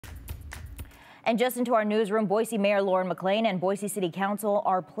And just into our newsroom, Boise Mayor Lauren McLean and Boise City Council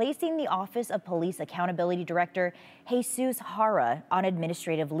are placing the Office of Police Accountability Director Jesus Jara on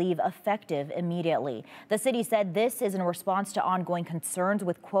administrative leave effective immediately. The city said this is in response to ongoing concerns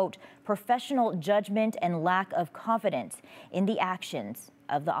with, quote, professional judgment and lack of confidence in the actions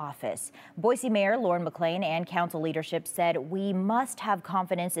of the office. Boise Mayor Lauren McLean and council leadership said we must have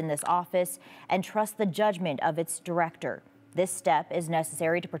confidence in this office and trust the judgment of its director. This step is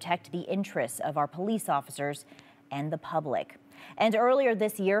necessary to protect the interests of our police officers and the public. And earlier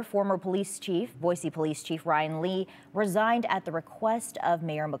this year, former Boise Police Chief Ryan Lee resigned at the request of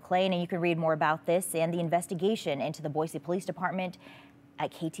Mayor McLean. And you can read more about this and the investigation into the Boise Police Department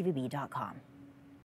at KTVB.com.